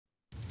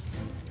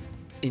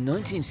In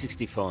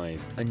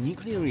 1965, a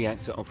nuclear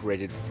reactor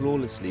operated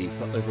flawlessly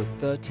for over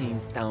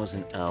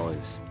 13,000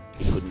 hours.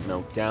 It couldn't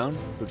melt down,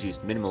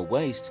 produced minimal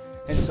waste,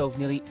 and solved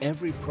nearly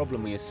every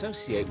problem we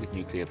associate with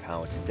nuclear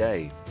power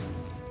today.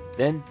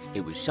 Then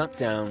it was shut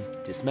down,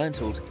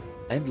 dismantled,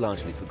 and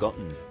largely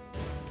forgotten.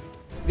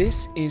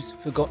 This is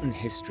forgotten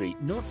history,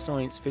 not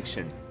science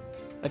fiction.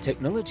 A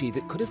technology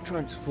that could have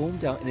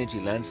transformed our energy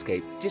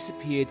landscape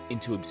disappeared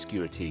into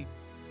obscurity.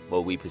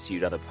 While we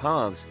pursued other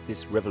paths,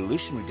 this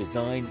revolutionary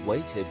design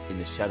waited in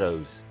the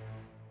shadows.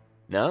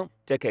 Now,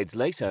 decades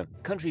later,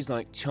 countries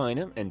like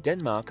China and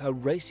Denmark are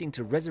racing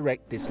to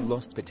resurrect this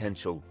lost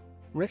potential,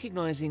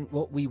 recognizing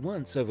what we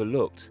once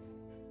overlooked.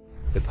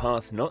 The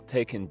path not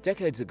taken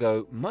decades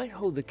ago might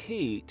hold the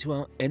key to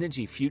our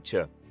energy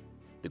future.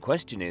 The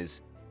question is,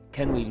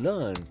 can we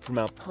learn from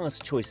our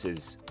past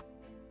choices?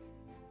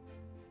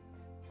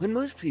 When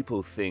most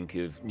people think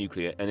of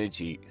nuclear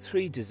energy,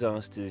 three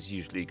disasters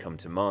usually come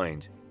to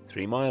mind: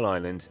 3 Mile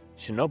Island,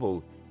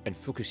 Chernobyl, and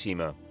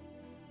Fukushima.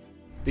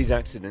 These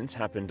accidents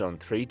happened on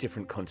 3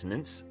 different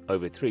continents,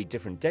 over 3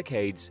 different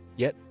decades,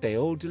 yet they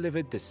all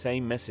delivered the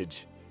same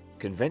message: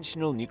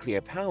 conventional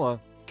nuclear power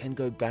can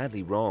go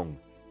badly wrong.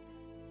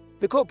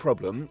 The core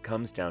problem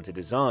comes down to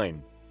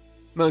design.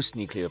 Most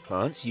nuclear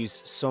plants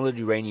use solid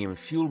uranium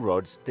fuel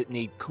rods that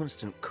need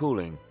constant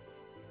cooling.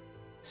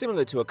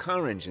 Similar to a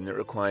car engine that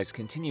requires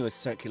continuous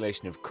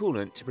circulation of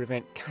coolant to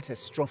prevent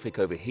catastrophic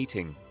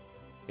overheating.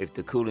 If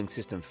the cooling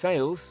system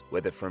fails,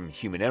 whether from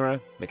human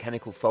error,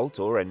 mechanical fault,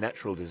 or a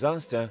natural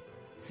disaster,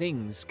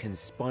 things can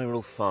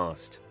spiral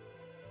fast.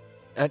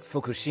 At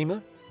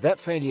Fukushima, that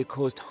failure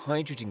caused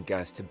hydrogen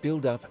gas to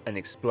build up and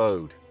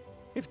explode.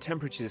 If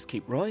temperatures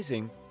keep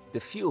rising, the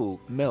fuel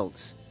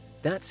melts.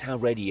 That's how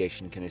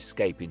radiation can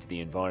escape into the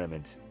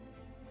environment.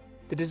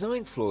 The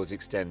design flaws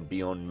extend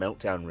beyond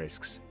meltdown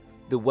risks.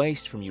 The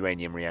waste from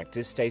uranium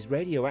reactors stays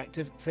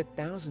radioactive for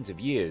thousands of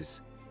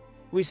years.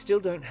 We still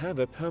don't have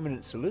a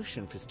permanent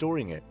solution for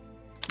storing it.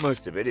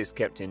 Most of it is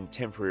kept in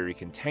temporary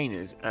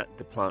containers at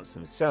the plants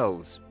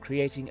themselves,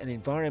 creating an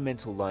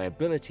environmental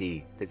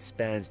liability that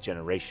spans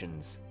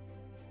generations.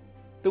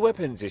 The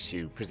weapons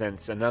issue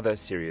presents another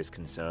serious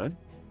concern.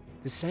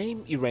 The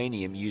same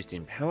uranium used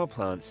in power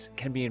plants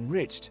can be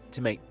enriched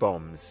to make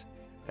bombs,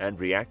 and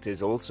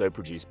reactors also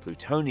produce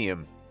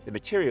plutonium, the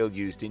material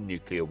used in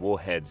nuclear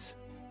warheads.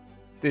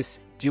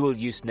 This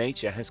dual-use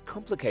nature has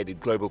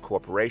complicated global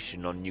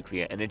cooperation on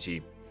nuclear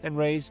energy and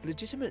raised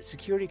legitimate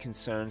security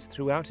concerns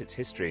throughout its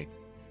history.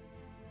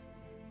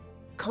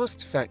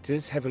 Cost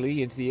factors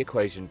heavily into the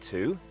equation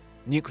too.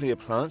 Nuclear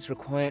plants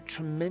require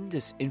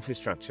tremendous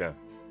infrastructure: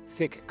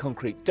 thick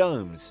concrete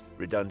domes,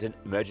 redundant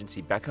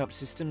emergency backup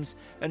systems,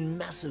 and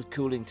massive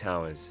cooling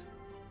towers.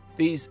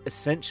 These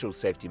essential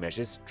safety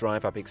measures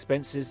drive up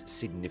expenses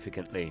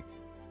significantly.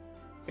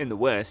 In the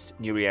West,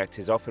 new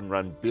reactors often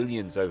run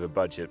billions over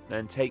budget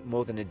and take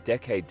more than a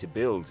decade to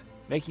build,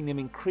 making them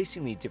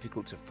increasingly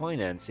difficult to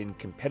finance in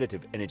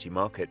competitive energy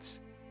markets.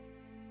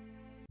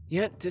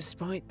 Yet,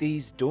 despite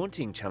these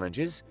daunting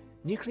challenges,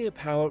 nuclear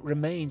power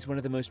remains one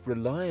of the most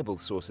reliable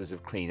sources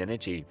of clean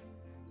energy.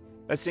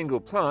 A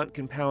single plant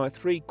can power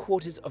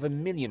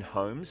 750,000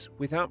 homes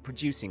without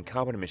producing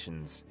carbon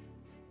emissions.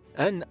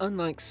 And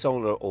unlike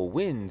solar or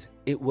wind,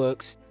 it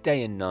works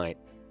day and night,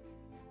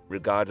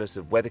 regardless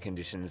of weather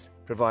conditions,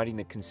 providing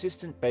the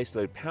consistent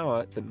baseload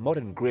power that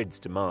modern grids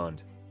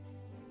demand.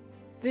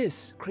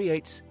 This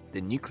creates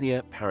the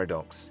nuclear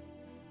paradox.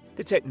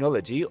 The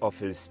technology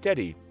offers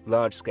steady,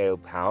 large-scale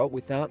power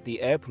without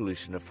the air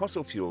pollution of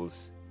fossil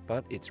fuels,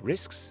 but its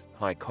risks,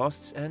 high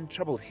costs, and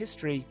troubled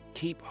history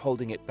keep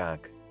holding it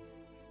back.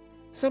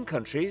 Some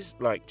countries,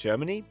 like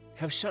Germany,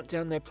 have shut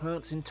down their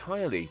plants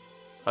entirely.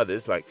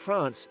 Others, like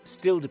France,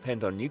 still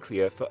depend on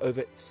nuclear for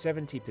over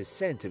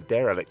 70% of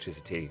their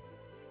electricity.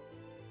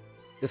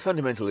 The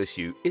fundamental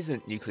issue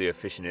isn't nuclear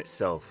fission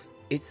itself,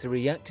 it's the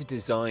reactor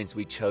designs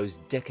we chose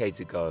decades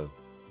ago.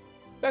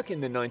 Back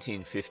in the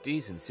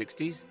 1950s and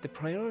 60s, the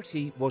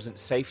priority wasn't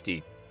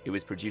safety, it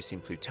was producing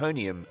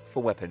plutonium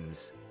for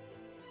weapons.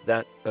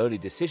 That early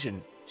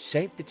decision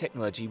shaped the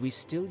technology we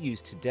still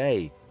use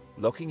today,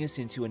 locking us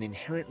into an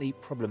inherently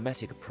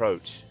problematic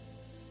approach.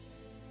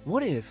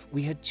 What if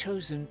we had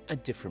chosen a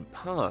different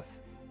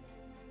path?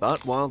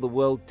 But while the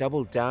world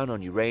doubled down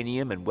on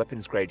uranium and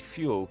weapons-grade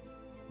fuel,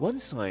 one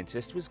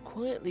scientist was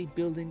quietly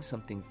building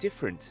something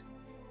different,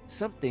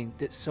 something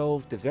that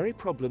solved the very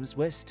problems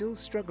we're still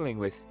struggling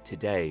with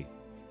today.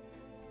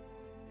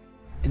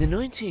 In the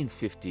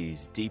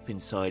 1950s, deep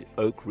inside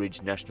Oak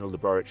Ridge National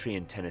Laboratory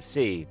in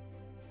Tennessee,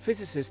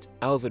 physicist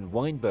Alvin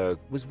Weinberg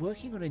was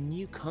working on a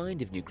new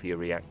kind of nuclear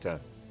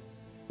reactor.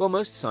 While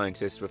most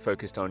scientists were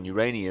focused on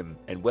uranium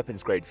and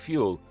weapons-grade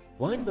fuel,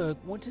 Weinberg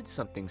wanted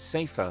something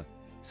safer,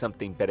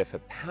 something better for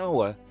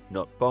power,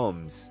 not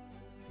bombs.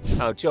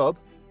 "Our job,"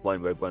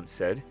 Weinberg once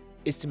said,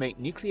 "is to make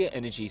nuclear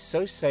energy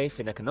so safe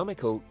and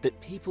economical that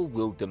people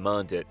will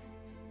demand it."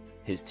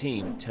 His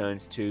team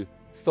turns to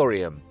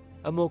thorium,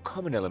 a more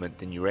common element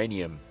than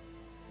uranium.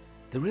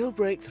 The real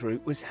breakthrough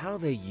was how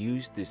they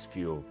used this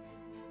fuel.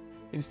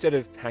 Instead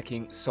of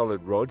packing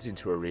solid rods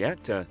into a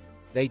reactor,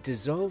 they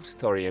dissolved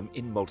thorium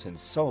in molten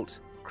salt,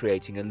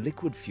 creating a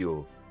liquid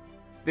fuel.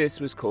 This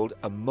was called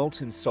a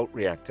molten salt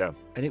reactor,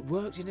 and it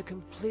worked in a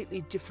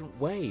completely different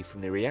way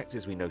from the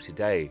reactors we know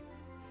today.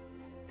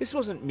 This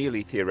wasn't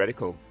merely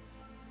theoretical.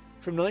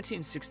 From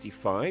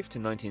 1965 to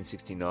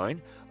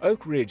 1969,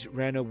 Oak Ridge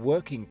ran a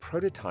working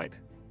prototype.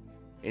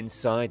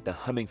 Inside the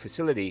humming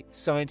facility,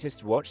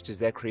 scientists watched as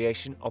their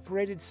creation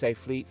operated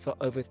safely for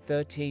over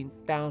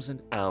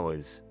 13,000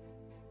 hours.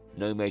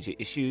 No major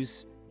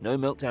issues, no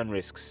meltdown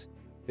risks.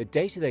 The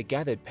data they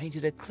gathered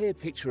painted a clear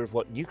picture of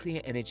what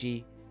nuclear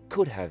energy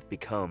could have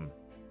become.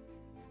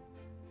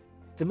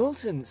 The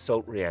molten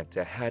salt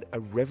reactor had a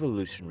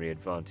revolutionary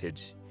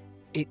advantage.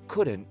 It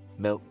couldn't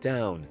melt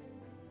down.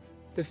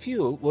 The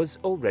fuel was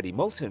already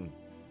molten.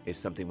 If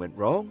something went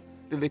wrong,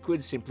 the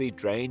liquid simply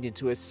drained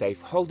into a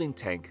safe holding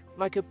tank,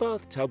 like a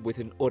bathtub with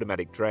an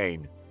automatic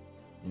drain.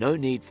 No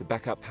need for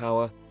backup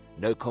power,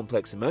 no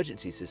complex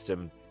emergency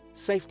system.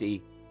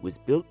 Safety was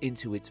built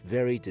into its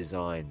very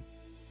design.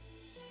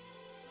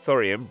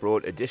 Thorium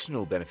brought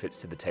additional benefits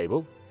to the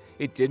table.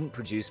 It didn't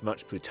produce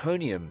much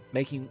plutonium,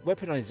 making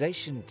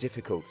weaponization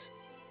difficult.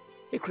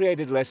 It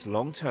created less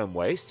long-term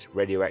waste,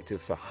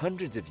 radioactive for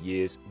hundreds of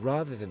years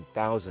rather than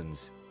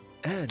thousands.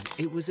 And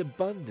it was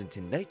abundant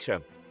in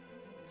nature.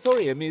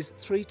 Thorium is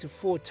 3 to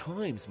 4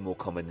 times more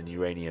common than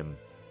uranium.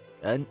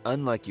 And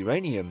unlike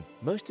uranium,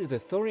 most of the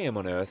thorium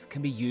on Earth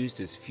can be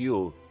used as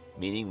fuel,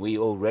 meaning we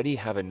already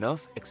have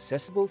enough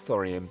accessible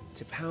thorium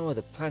to power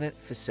the planet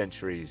for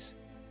centuries.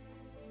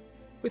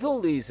 With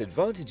all these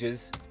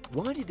advantages,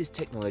 why did this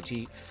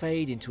technology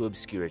fade into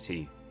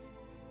obscurity?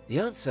 The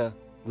answer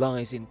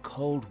lies in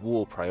Cold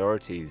War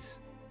priorities.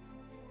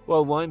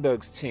 While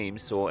Weinberg's team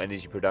saw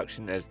energy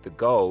production as the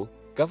goal,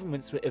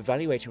 governments were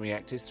evaluating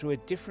reactors through a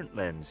different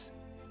lens.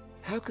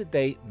 How could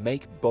they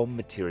make bomb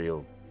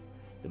material?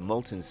 The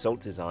molten salt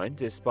design,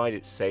 despite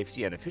its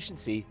safety and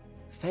efficiency,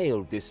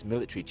 failed this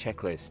military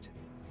checklist.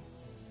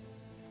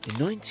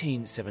 In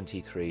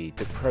 1973,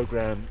 the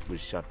program was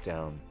shut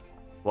down.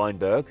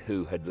 Weinberg,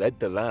 who had led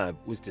the lab,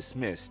 was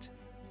dismissed.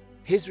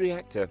 His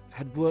reactor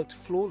had worked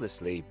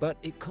flawlessly, but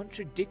it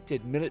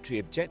contradicted military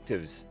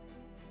objectives.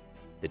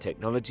 The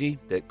technology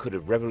that could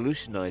have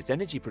revolutionized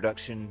energy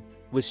production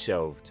was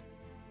shelved.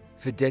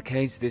 For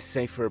decades, this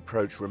safer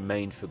approach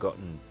remained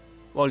forgotten.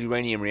 While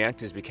uranium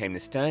reactors became the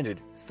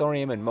standard,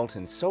 thorium and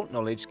molten salt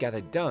knowledge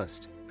gathered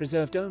dust,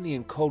 preserved only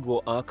in Cold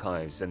War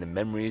archives and the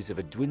memories of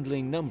a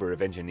dwindling number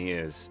of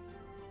engineers.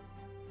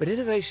 But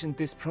innovation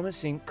this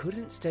promising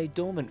couldn't stay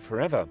dormant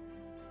forever.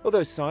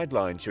 Although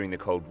sidelined during the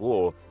Cold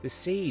War, the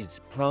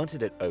seeds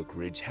planted at Oak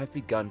Ridge have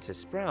begun to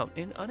sprout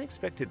in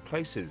unexpected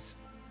places.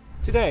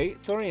 Today,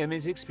 thorium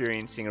is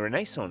experiencing a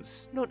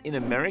renaissance, not in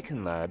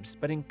American labs,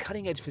 but in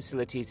cutting-edge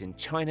facilities in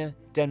China,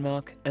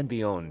 Denmark, and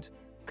beyond.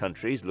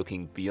 Countries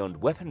looking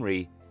beyond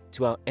weaponry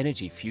to our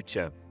energy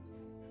future.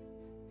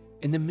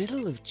 In the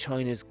middle of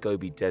China's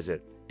Gobi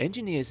Desert,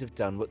 engineers have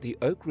done what the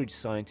Oak Ridge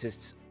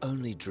scientists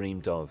only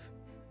dreamed of.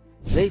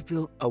 They've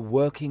built a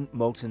working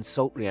molten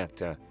salt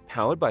reactor,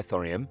 powered by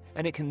thorium,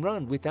 and it can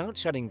run without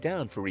shutting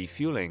down for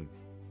refueling.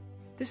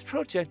 This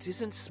project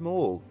isn't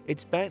small.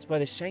 It's backed by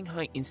the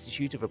Shanghai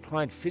Institute of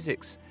Applied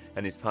Physics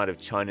and is part of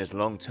China's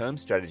long-term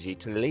strategy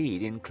to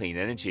lead in clean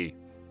energy.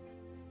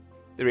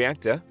 The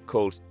reactor,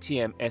 called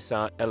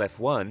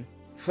TMSR-LF1,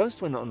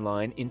 first went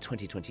online in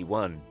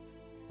 2021.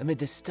 Amid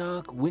the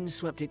stark,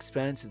 windswept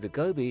expanse of the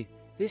Gobi,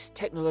 this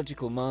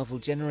technological marvel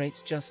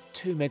generates just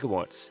 2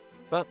 megawatts.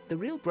 But the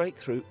real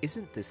breakthrough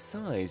isn't the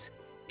size,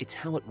 it's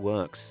how it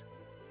works.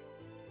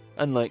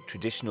 Unlike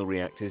traditional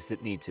reactors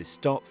that need to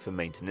stop for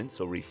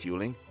maintenance or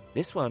refueling,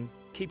 this one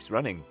keeps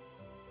running.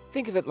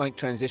 Think of it like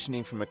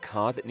transitioning from a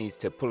car that needs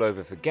to pull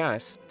over for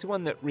gas to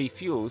one that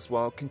refuels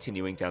while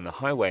continuing down the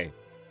highway.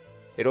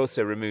 It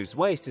also removes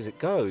waste as it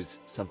goes,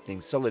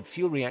 something solid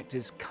fuel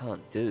reactors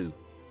can't do.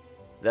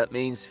 That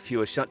means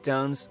fewer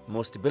shutdowns,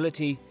 more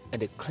stability,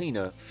 and a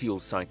cleaner fuel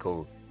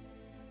cycle.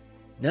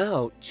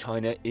 Now,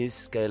 China is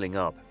scaling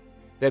up.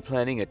 They're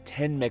planning a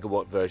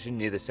 10-megawatt version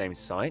near the same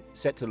site,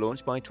 set to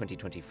launch by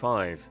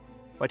 2025.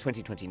 By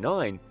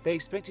 2029, they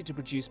expect it to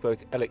produce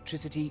both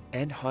electricity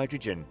and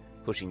hydrogen,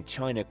 pushing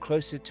China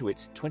closer to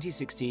its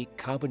 2060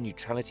 carbon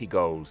neutrality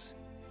goals.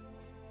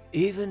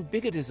 Even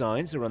bigger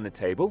designs are on the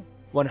table,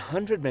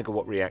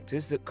 100-megawatt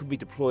reactors that could be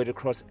deployed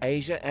across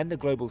Asia and the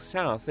Global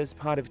South as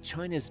part of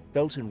China's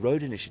Belt and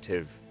Road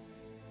Initiative.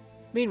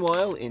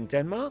 Meanwhile, in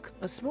Denmark,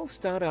 a small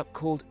startup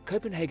called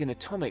Copenhagen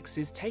Atomics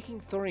is taking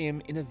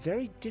thorium in a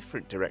very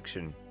different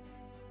direction.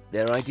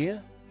 Their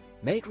idea?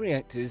 Make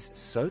reactors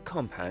so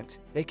compact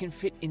they can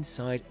fit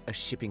inside a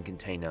shipping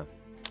container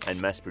and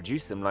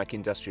mass-produce them like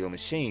industrial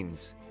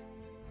machines.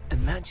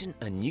 Imagine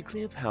a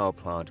nuclear power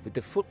plant with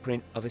the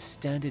footprint of a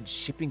standard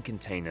shipping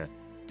container,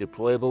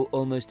 deployable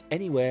almost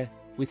anywhere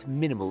with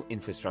minimal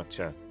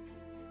infrastructure.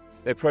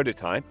 Their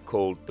prototype,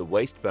 called the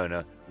Waste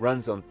Burner,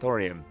 runs on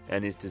thorium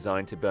and is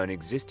designed to burn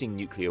existing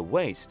nuclear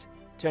waste,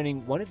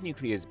 turning one of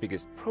nuclear's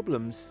biggest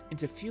problems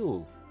into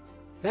fuel.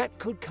 That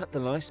could cut the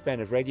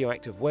lifespan of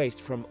radioactive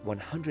waste from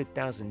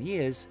 100,000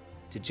 years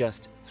to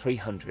just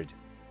 300.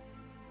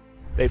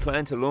 They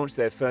plan to launch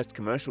their first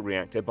commercial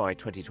reactor by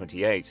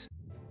 2028.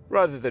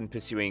 Rather than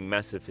pursuing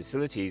massive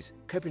facilities,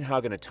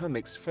 Copenhagen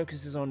Atomics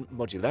focuses on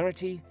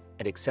modularity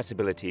and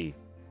accessibility.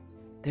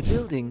 They're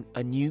building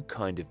a new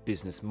kind of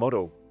business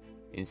model.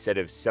 Instead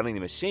of selling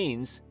the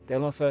machines,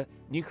 they'll offer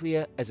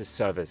nuclear as a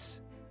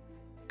service.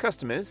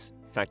 Customers,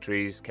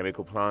 factories,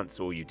 chemical plants,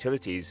 or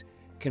utilities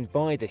can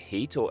buy the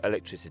heat or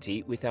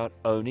electricity without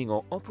owning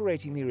or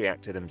operating the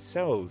reactor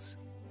themselves.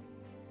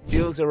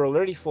 Deals are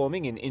already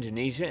forming in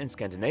Indonesia and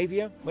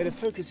Scandinavia, where the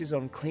focus is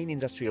on clean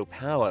industrial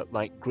power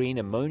like green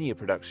ammonia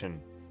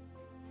production.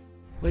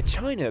 Where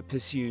China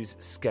pursues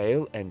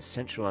scale and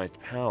centralized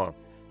power,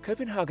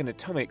 Copenhagen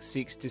Atomics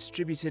seeks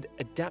distributed,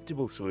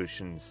 adaptable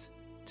solutions,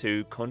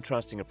 two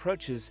contrasting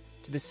approaches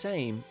to the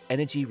same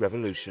energy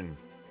revolution.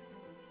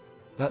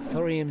 But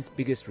thorium's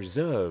biggest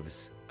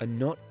reserves are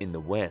not in the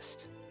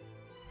West.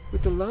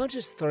 With the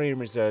largest thorium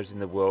reserves in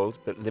the world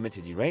but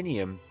limited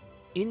uranium,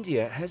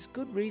 India has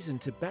good reason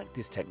to back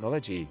this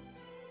technology.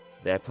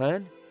 Their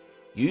plan?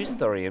 Use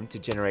thorium to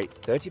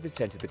generate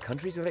 30% of the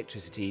country's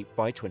electricity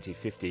by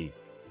 2050.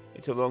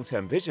 It's a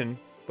long-term vision,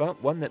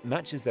 but one that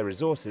matches their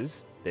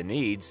resources, their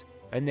needs,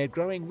 and their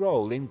growing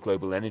role in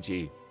global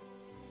energy.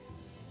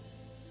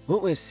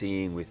 What we're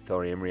seeing with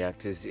thorium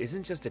reactors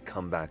isn't just a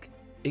comeback,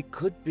 it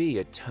could be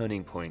a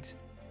turning point.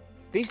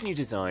 These new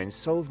designs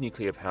solve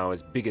nuclear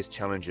power's biggest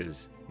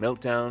challenges: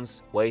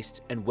 meltdowns,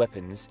 waste, and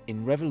weapons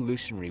in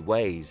revolutionary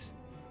ways.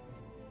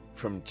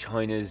 From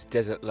China's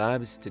desert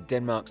labs to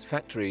Denmark's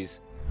factories,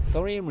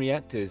 thorium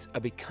reactors are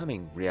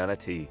becoming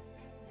reality.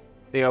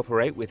 They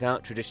operate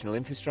without traditional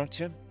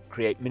infrastructure,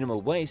 create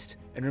minimal waste,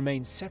 and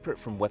remain separate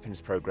from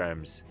weapons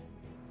programs.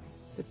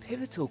 The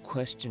pivotal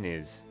question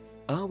is,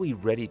 are we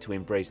ready to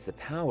embrace the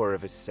power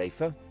of a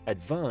safer,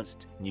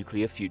 advanced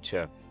nuclear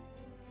future?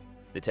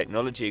 The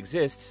technology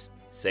exists,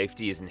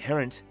 safety is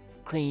inherent,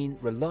 clean,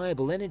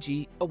 reliable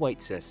energy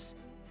awaits us.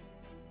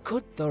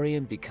 Could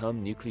thorium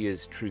become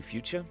nuclear's true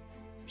future?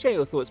 Share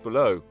your thoughts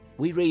below.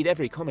 We read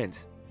every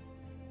comment.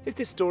 If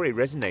this story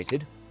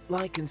resonated,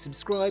 like and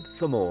subscribe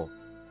for more.